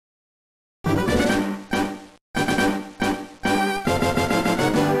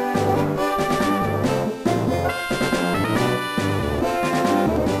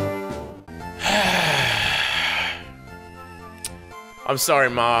I'm sorry,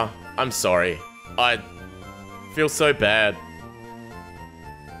 Ma. I'm sorry. I feel so bad.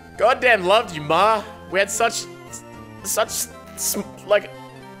 Goddamn loved you, Ma. We had such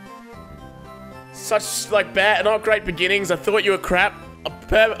bad, not great beginnings. I thought you were crap.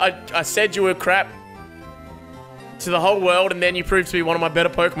 I said you were crap to the whole world, and then you proved to be one of my better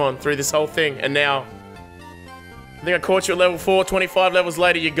Pokemon through this whole thing, and now I think I caught you at level 4, 25 levels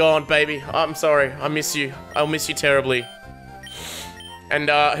later, you're gone, baby. I'm sorry. I miss you. I'll miss you terribly. And,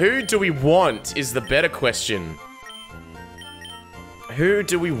 who do we want is the better question. Who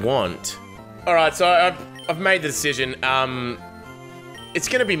do we want? Alright, so I've made the decision. It's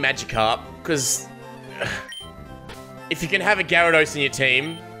gonna be Magikarp, because if you can have a Gyarados in your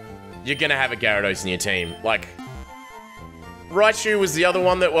team, you're gonna have a Gyarados in your team. Like, Raichu was the other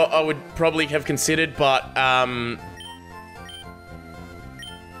one that I would probably have considered, but,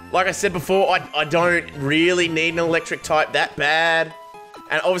 like I said before, I don't really need an electric type that bad.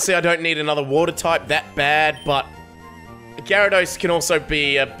 And obviously I don't need another water type that bad, but Gyarados can also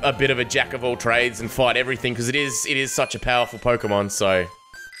be a bit of a jack of all trades and fight everything, because it is such a powerful Pokemon, so.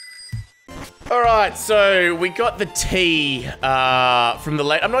 Alright, so we got the T from the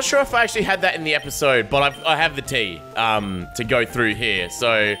late. I'm not sure if I actually had that in the episode, but I have the T to go through here,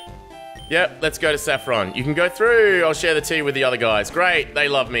 so. Yep, let's go to Saffron. You can go through. I'll share the tea with the other guys. Great, they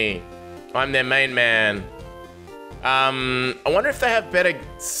love me. I'm their main man. I wonder if they have better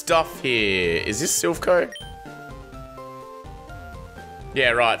stuff here. Is this Silphco? Yeah,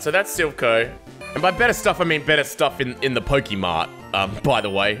 right, so that's Silphco. And by better stuff, I mean better stuff in the Pokemart, by the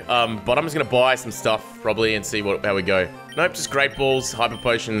way. But I'm just gonna buy some stuff, probably, and see how we go. Nope, just Great Balls, Hyper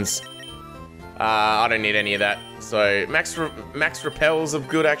Potions. I don't need any of that. So, Max Repels are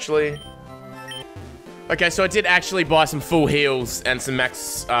good, actually. Okay, so I did actually buy some full heals and some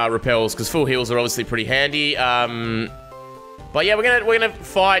max repels, because full heals are obviously pretty handy. But yeah, we're gonna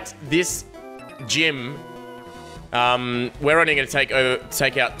fight this gym. We're only gonna take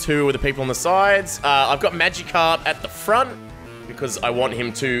out 2 of the people on the sides. I've got Magikarp at the front because I want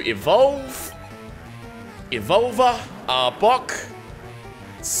him to evolve. Evolver, Arbok.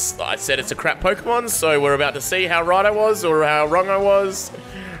 I said it's a crap Pokemon, so we're about to see how right I was or how wrong I was.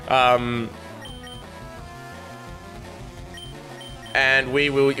 And we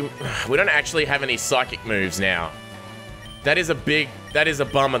don't actually have any psychic moves now. That is a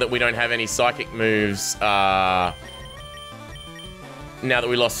bummer that we don't have any psychic moves, now that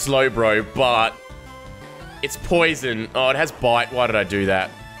we lost Slowbro, but it's poison. Oh, it has bite. Why did I do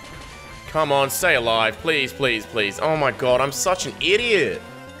that? Come on, stay alive. Please, please, please. Oh my god, I'm such an idiot.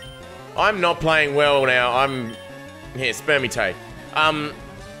 I'm not playing well now. Here, Spermite.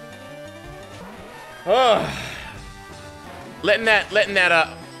 Letting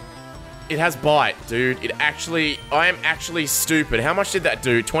that, it has bite, dude. I am actually stupid. How much did that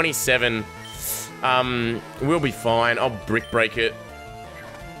do? 27. We'll be fine. I'll Brick Break it.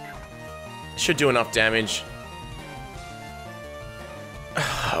 Should do enough damage.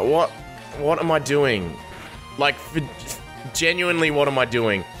 What am I doing? Like, genuinely, what am I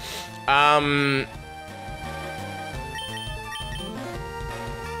doing?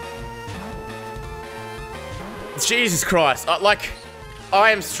 Jesus Christ, I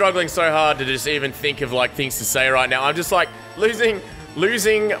am struggling so hard to just even think of, like, things to say right now. I'm just, like, losing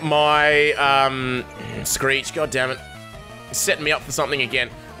my, Screech, god damn it. It's setting me up for something again.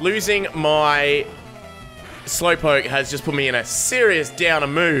 Losing my Slowpoke has just put me in a serious downer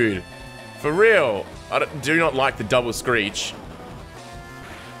mood. For real. I do not like the double Screech.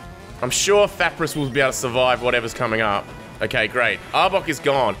 I'm sure Fapris will be able to survive whatever's coming up. Okay, great. Arbok is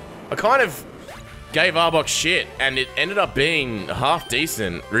gone. I kind of gave Arbok shit, and it ended up being half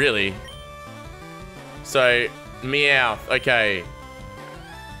decent, really. So, Meowth, okay.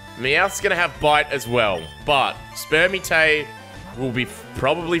 Meowth's gonna have bite as well, but Spermite will be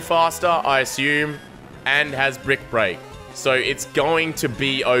probably faster, I assume, and has Brick Break. So it's going to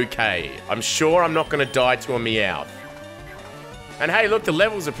be okay. I'm sure I'm not gonna die to a Meowth. And hey, look, the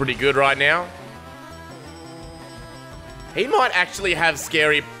levels are pretty good right now. He might actually have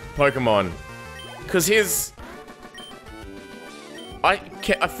scary Pokemon. Because his... I'm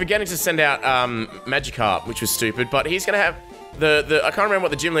forgetting to send out Magikarp, which was stupid, but he's going to have I can't remember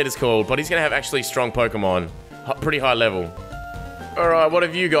what the gym leader's called, but he's going to have actually strong Pokemon. Pretty high level. Alright, what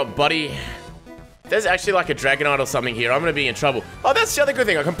have you got, buddy? There's actually like a Dragonite or something here. I'm going to be in trouble. Oh, that's the other good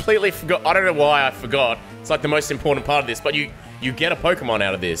thing. I completely forgot. I don't know why I forgot. It's like the most important part of this, but you get a Pokemon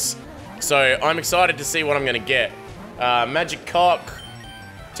out of this. So I'm excited to see what I'm going to get. Magikarp.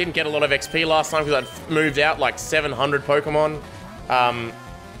 Didn't get a lot of XP last time because I moved out like 700 Pokemon.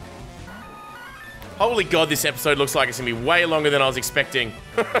 Holy God, this episode looks like it's gonna be way longer than I was expecting.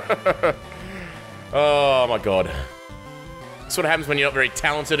 Oh my God. That's what happens when you're not very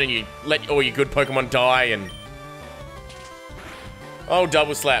talented and you let all your good Pokemon die and... Oh,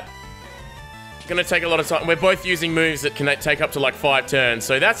 double slap. Gonna take a lot of time. We're both using moves that can take up to like 5 turns,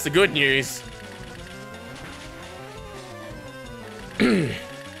 so that's the good news.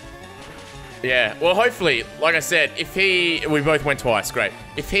 Yeah, well, hopefully, like I said, if he... We both went twice, great.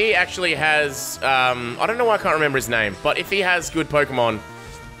 If he actually has... I don't know why I can't remember his name, but if he has good Pokemon,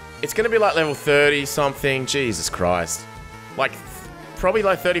 it's gonna be like level 30 something. Jesus Christ. Like, probably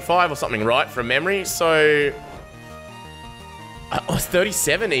like 35 or something, right? From memory, so... Oh,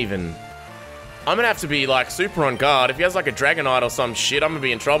 37 even. I'm gonna have to be like super on guard. If he has like a Dragonite or some shit, I'm gonna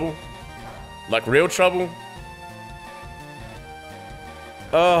be in trouble. Like real trouble.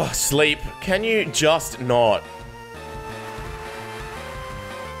 Oh, sleep. Can you just not?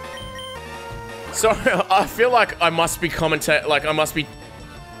 So I feel like I must be I must be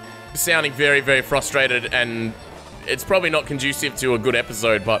sounding very, very frustrated, and it's probably not conducive to a good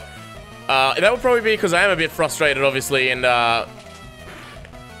episode, but that would probably be because I am a bit frustrated, obviously, and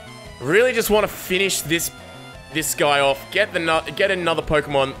really just want to finish this guy off, get another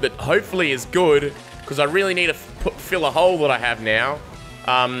Pokemon that hopefully is good, because I really need to fill a hole that I have now.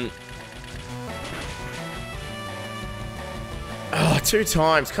 Oh, 2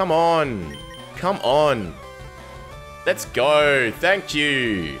 times, come on. Come on. Let's go, thank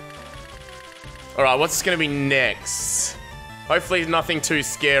you. Alright, what's gonna be next? Hopefully nothing too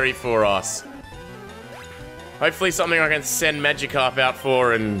scary for us. Hopefully something I can send Magikarp out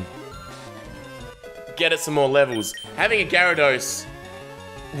for and get it some more levels. Having a Gyarados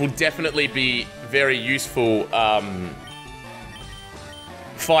will definitely be very useful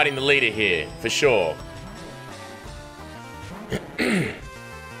fighting the leader here, for sure.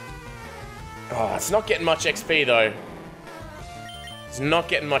 Oh, it's not getting much XP though. It's not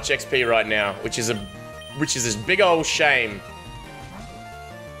getting much XP right now, which is a big old shame.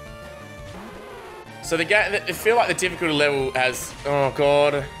 So I feel like the difficulty level has, oh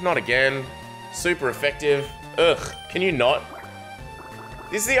God, not again. Super effective. Ugh, can you not?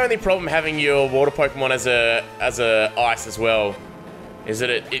 This is the only problem having your water Pokemon as a ice as well, is that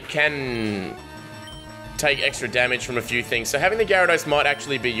it can take extra damage from a few things. So having the Gyarados might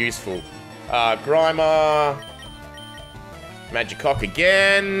actually be useful. Grimer. Magikarp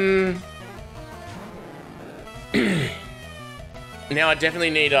again. Now I definitely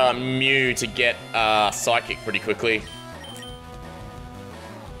need Mew to get Psychic pretty quickly.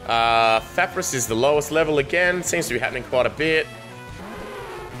 Fapris is the lowest level again. Seems to be happening quite a bit.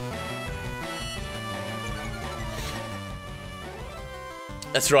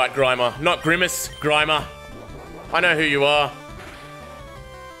 That's right, Grimer. Not Grimace, Grimer. I know who you are.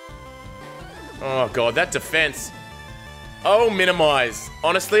 Oh God, that defense. Oh, minimize.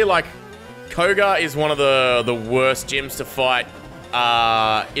 Honestly, like, Koga is one of the worst gyms to fight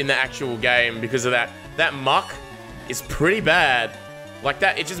in the actual game because of that. That muck is pretty bad. Like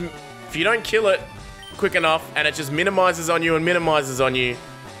that, it just, if you don't kill it quick enough and it just minimizes on you and minimizes on you,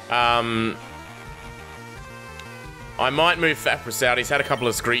 I might move Fapris out. He's had a couple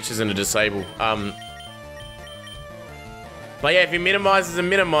of screeches and a disable. But yeah, if he minimizes and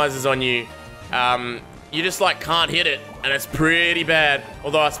minimizes on you, you just like can't hit it, and it's pretty bad.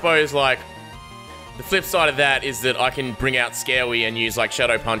 Although I suppose like the flip side of that is that I can bring out Scarewy and use like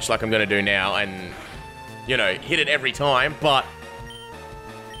Shadow Punch like I'm gonna do now, and you know, hit it every time. But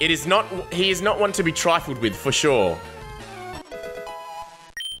it is not. He is not one to be trifled with for sure.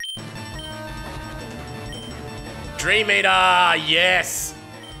 Dream Eater, yes!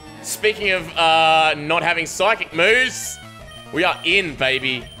 Speaking of not having psychic moves, we are in,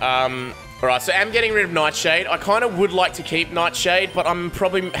 baby. Alright, so I'm getting rid of Nightshade. I kind of would like to keep Nightshade, but I'm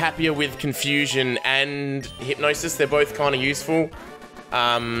probably happier with Confusion and Hypnosis. They're both kind of useful.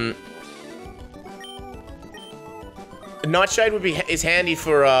 Nightshade is handy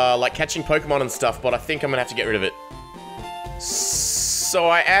for like catching Pokemon and stuff, but I think I'm gonna have to get rid of it. So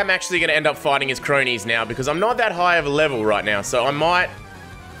I am actually going to end up fighting his cronies now because I'm not that high of a level right now. So I might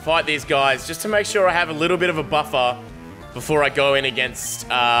fight these guys just to make sure I have a little bit of a buffer before I go in against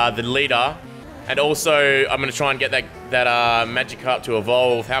the leader. And also, I'm going to try and get that Magikarp to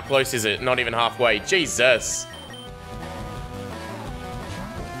evolve. How close is it? Not even halfway. Jesus.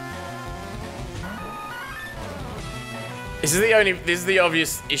 This is the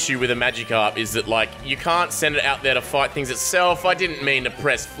obvious issue with a Magikarp, is that, like, you can't send it out there to fight things itself. I didn't mean to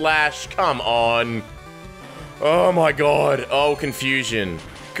press flash. Come on. Oh my God. Oh, Confusion.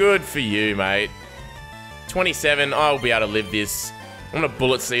 Good for you, mate. 27. I'll be able to live this. I'm gonna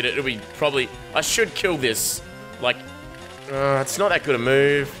bullet seed it. It'll be probably... I should kill this. Like, it's not that good a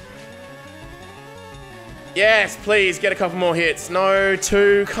move. Yes, please, get a couple more hits. No,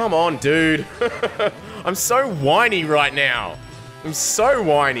 2. Come on, dude. I'm so whiny right now. I'm so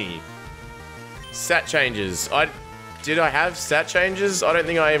whiny. Stat changes. Did I have stat changes? I don't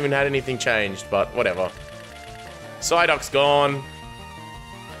think I even had anything changed, but whatever. Psyduck's gone.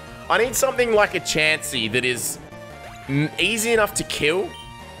 I need something like a Chansey that is easy enough to kill,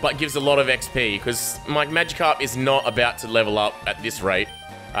 but gives a lot of XP, because my Magikarp is not about to level up at this rate.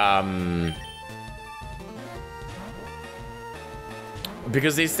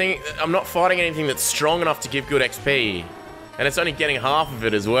 Because these things, I'm not fighting anything that's strong enough to give good XP. And it's only getting half of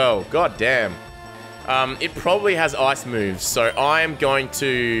it as well. God damn. It probably has ice moves, so I am going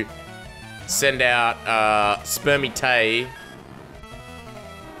to send out Spermite.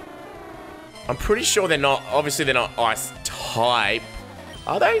 I'm pretty sure they're not, obviously they're not ice type.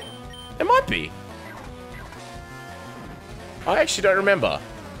 Are they? They might be. I actually don't remember.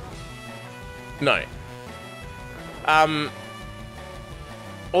 No.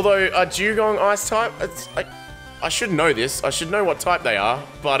 Although, are Dugong ice type? It's, I should know this. I should know what type they are.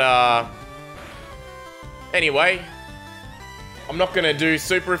 But, anyway. I'm not going to do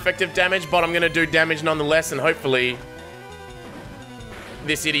super effective damage, but I'm going to do damage nonetheless, and hopefully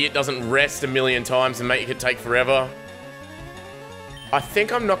this idiot doesn't rest a million times and make it take forever. I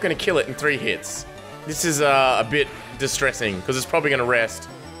think I'm not going to kill it in 3 hits. This is a bit distressing, because it's probably going to rest.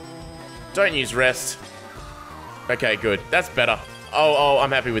 Don't use rest. Okay, good. That's better. Oh,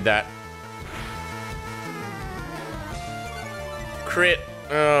 I'm happy with that. Crit.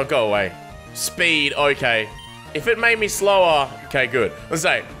 Oh, go away. Speed. Okay. If it made me slower... Okay, good. Let's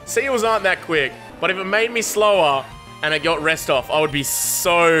say, Seals aren't that quick, but if it made me slower and it got rest off, I would be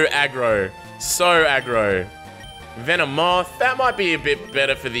so aggro. So aggro. Venomoth. That might be a bit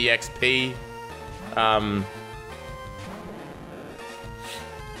better for the XP.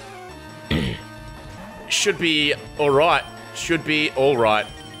 Should be alright. Should be alright.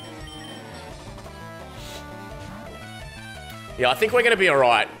 Yeah, I think we're going to be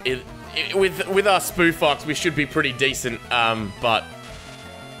alright. With our Spoofox, we should be pretty decent, but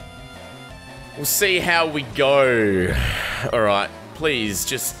we'll see how we go. Alright, please,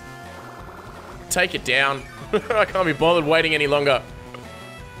 just take it down. I can't be bothered waiting any longer.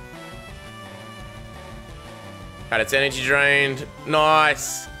 Had its energy drained.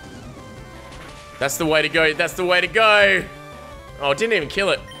 Nice. That's the way to go. That's the way to go. Oh, it didn't even kill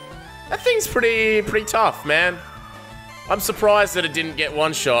it. That thing's pretty tough, man. I'm surprised that it didn't get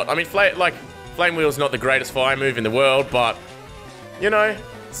one shot. I mean, Flame Wheel's not the greatest fire move in the world, but you know,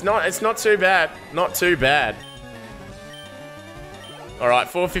 it's not too bad. Not too bad. All right,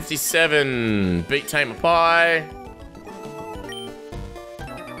 457. Beat Tamer Pie.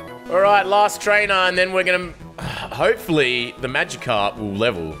 All right, last trainer, and then we're gonna hopefully the Magikarp will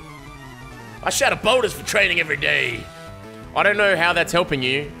level. I shatter boulders for training every day. I don't know how that's helping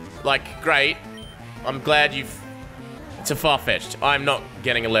you. Like, great. I'm glad you've... It's a far-fetched. I'm not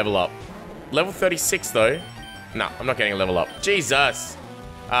getting a level up. Level 36, though. No, I'm not getting a level up. Jesus.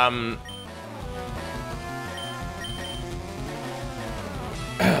 I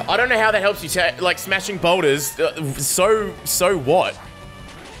don't know how that helps you. Like, smashing boulders. So what?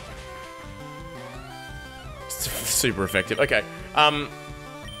 Super effective. Okay.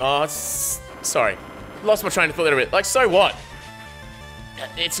 Sorry. Lost my train of thought there a bit. Like, so what?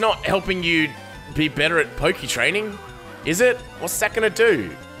 It's not helping you be better at Poke training, is it? What's that gonna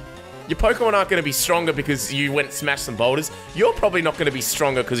do? Your Pokemon aren't gonna be stronger because you went and smashed some boulders. You're probably not gonna be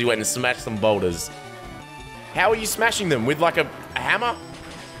stronger because you went and smashed some boulders. How are you smashing them? With like a hammer?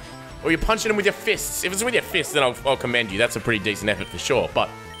 Or you're punching them with your fists? If it's with your fists, then I'll commend you. That's a pretty decent effort for sure. But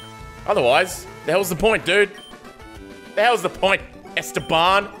otherwise, the hell's the point, dude? The hell's the point,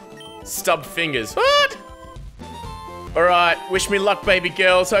 Esteban? Stubbed fingers. What? Alright, wish me luck, baby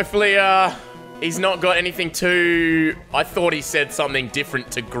girls. Hopefully, he's not got anything too... I thought he said something different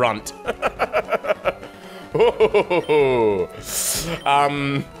to grunt.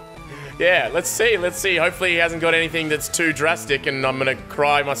 Yeah, let's see. Hopefully he hasn't got anything that's too drastic and I'm gonna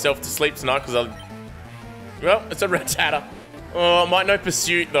cry myself to sleep tonight because well, it's a Rattata. Oh, I might know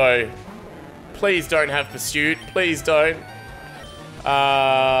Pursuit, though. Please don't have Pursuit. Please don't.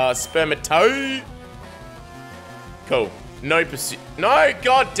 Spermatoe. Cool. No Pursuit. No,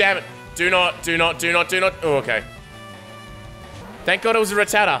 god damn it. Do not. Oh, okay. Thank god it was a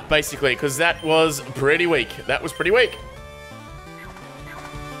Rattata, basically, because that was pretty weak. That was pretty weak.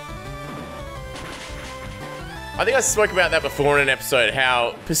 I think I spoke about that before in an episode,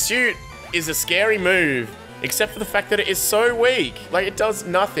 how Pursuit is a scary move Except for the fact that it is so weak. Like, it does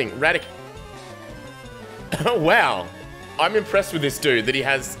nothing. Oh, wow. I'm impressed with this dude, that he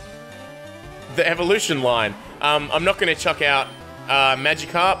has the evolution line. I'm not going to chuck out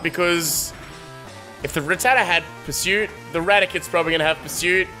Magikarp, because if the Rattata had Pursuit, the Raticat's probably going to have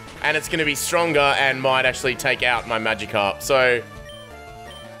Pursuit, and it's going to be stronger and might actually take out my Magikarp. So,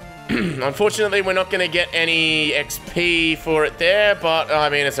 unfortunately, we're not going to get any XP for it there, but, I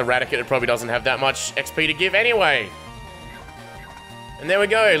mean, it's a Raticate. It probably doesn't have that much XP to give anyway. And there we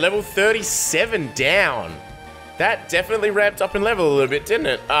go, level 37 down. That definitely ramped up in level a little bit, didn't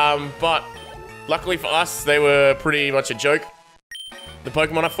it? But luckily for us, they were pretty much a joke, the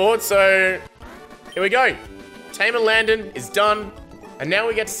Pokemon I fought, so here we go. Tame and Landon is done, and now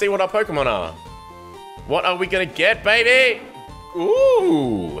we get to see what our Pokemon are. What are we gonna get, baby?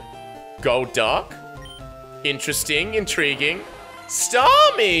 Ooh, Gold Dark. Interesting, intriguing.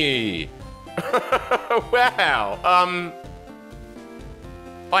 Starmie! Wow,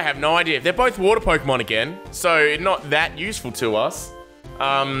 I have no idea. They're both water Pokemon again, so not that useful to us.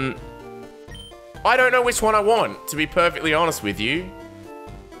 I don't know which one I want, to be perfectly honest with you.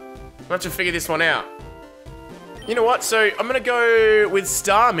 I'm gonna have to figure this one out. You know what? So I'm gonna go with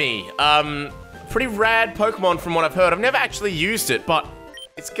Starmie. Pretty rad Pokemon from what I've heard. I've never actually used it, but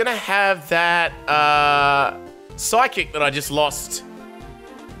it's gonna have that Psychic that I just lost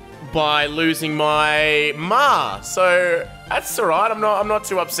by losing my Maaaaaa. So that's alright. I'm not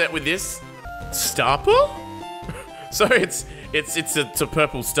too upset with this. Starple? So it's a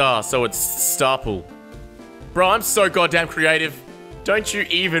purple star, so it's Starple. Bro, I'm so goddamn creative. Don't you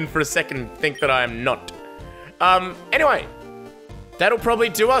even for a second think that I am not. Anyway, that'll probably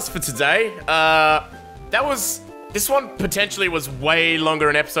do us for today. This one potentially was way longer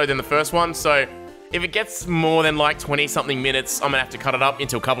an episode than the first one, so if it gets more than like 20-something minutes, I'm gonna have to cut it up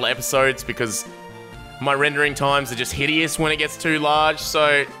into a couple of episodes because my rendering times are just hideous when it gets too large,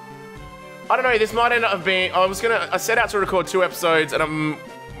 so I don't know, this might end up being, I set out to record 2 episodes and I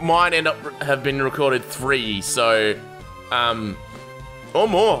might end up have been recorded 3, so, or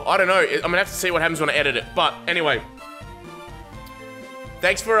more, I don't know, I'm gonna have to see what happens when I edit it, but anyway.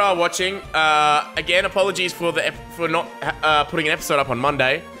 Thanks for watching, again, apologies for not putting an episode up on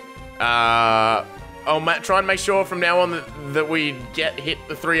Monday. I'll try and make sure from now on that we hit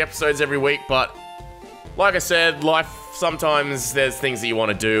the 3 episodes every week, but like I said, life, sometimes there's things that you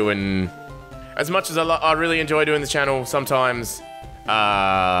want to do, and as much as I really enjoy doing the channel, sometimes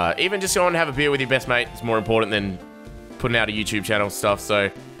even just going to have a beer with your best mate is more important than putting out a YouTube channel stuff,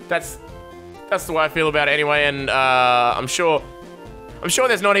 so that's the way I feel about it anyway, and I'm sure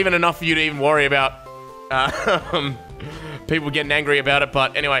there's not even enough for you to even worry about people getting angry about it,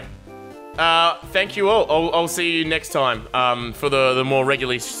 but anyway. Thank you all. I'll see you next time for the more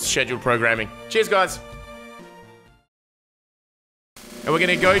regularly scheduled programming. Cheers, guys. And we're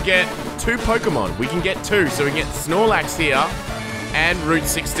gonna go get 2 Pokemon. We can get 2, so we can get Snorlax here and Route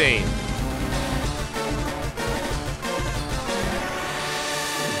 16.